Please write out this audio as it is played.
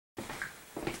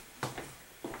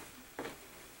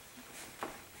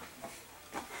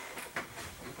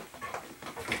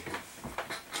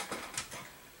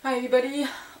Hi everybody,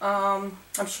 I'm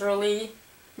Shirley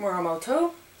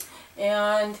Muramoto,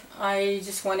 and I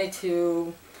just wanted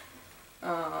to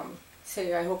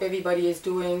say I hope everybody is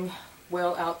doing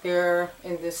well out there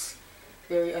in this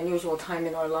very unusual time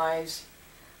in our lives.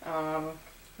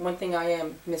 One thing I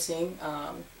am missing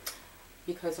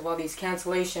because of all these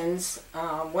cancellations,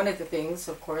 one of the things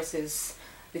of course is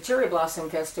the Cherry Blossom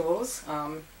Festivals,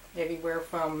 everywhere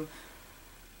from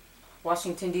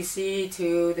Washington D.C.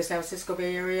 to the San Francisco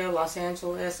Bay Area, Los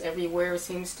Angeles, everywhere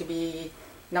seems to be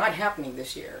not happening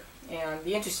this year. And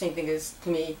the interesting thing is,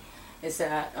 to me, is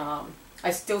that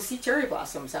I still see cherry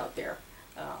blossoms out there,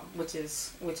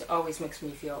 which always makes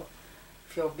me feel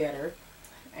better.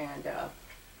 And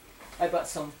I brought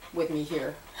some with me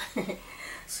here.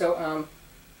 So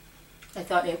I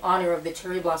thought, in honor of the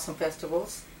Cherry Blossom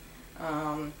Festivals,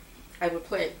 I would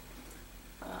play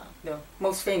the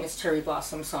most famous cherry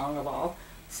blossom song of all,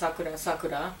 Sakura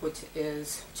Sakura, which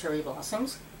is cherry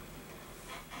blossoms.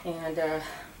 And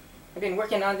I've been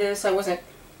working on this. I wasn't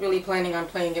really planning on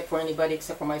playing it for anybody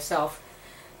except for myself,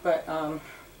 but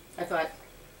I thought,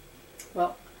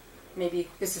 well, maybe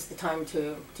this is the time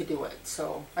to do it.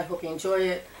 So I hope you enjoy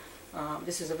it.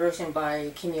 This is a version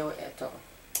by Kimio Eto.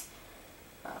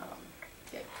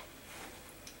 Okay.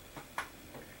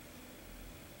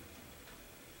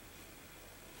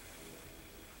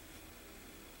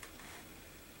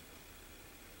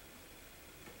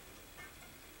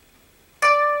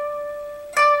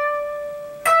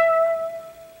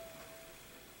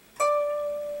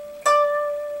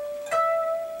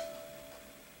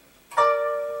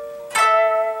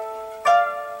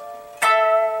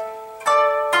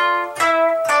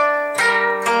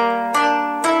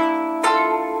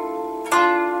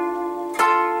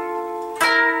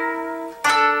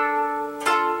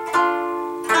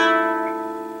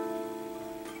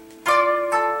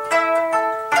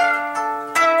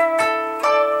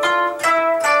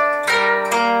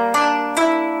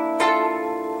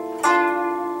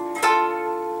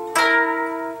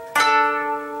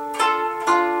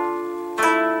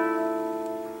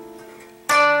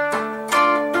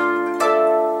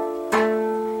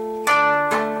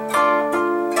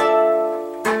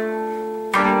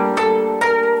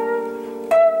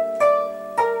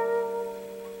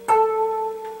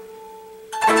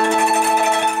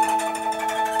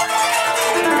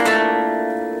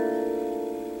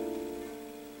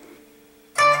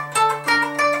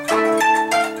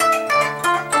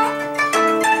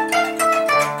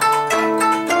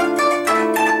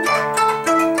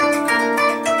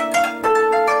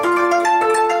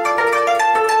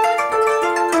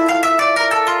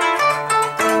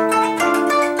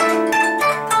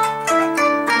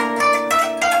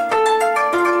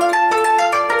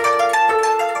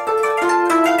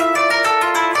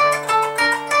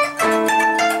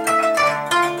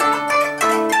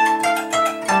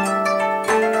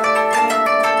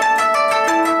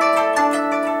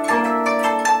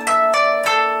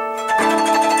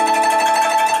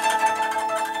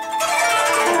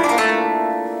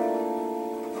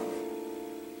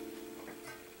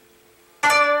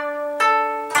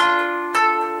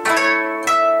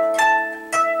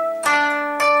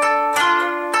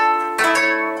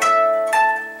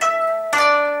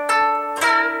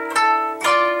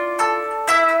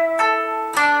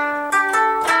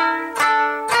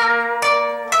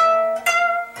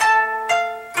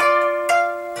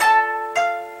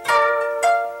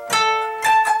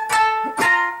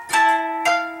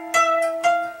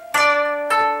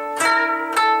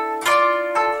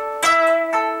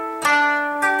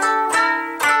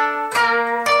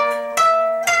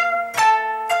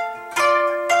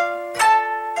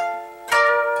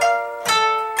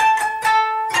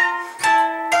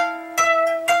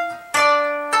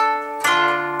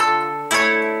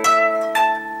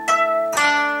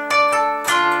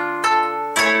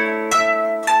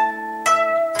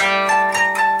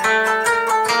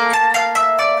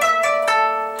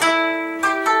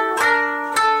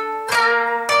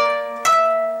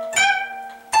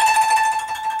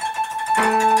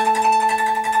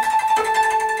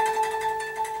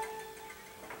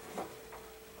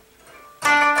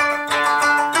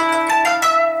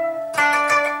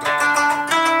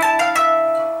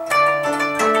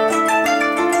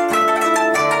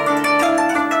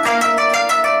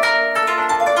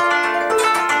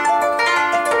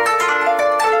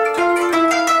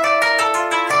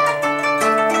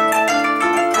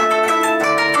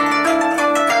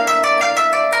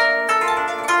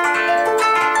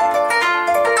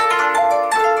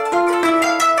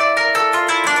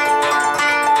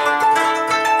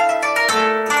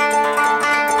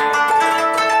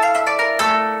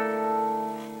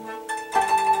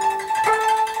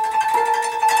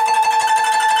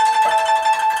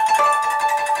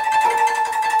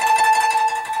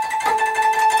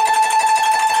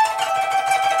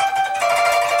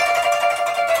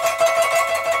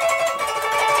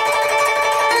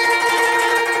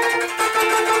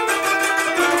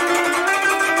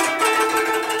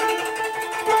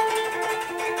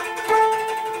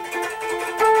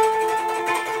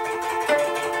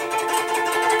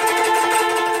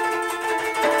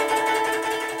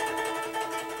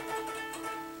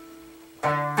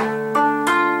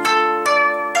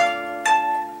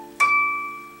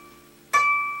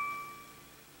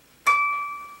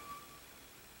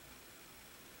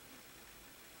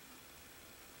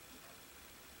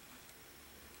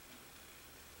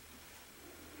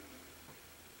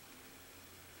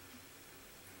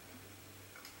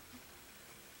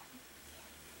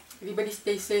 Everybody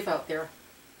stay safe out there.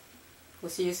 We'll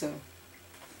see you soon.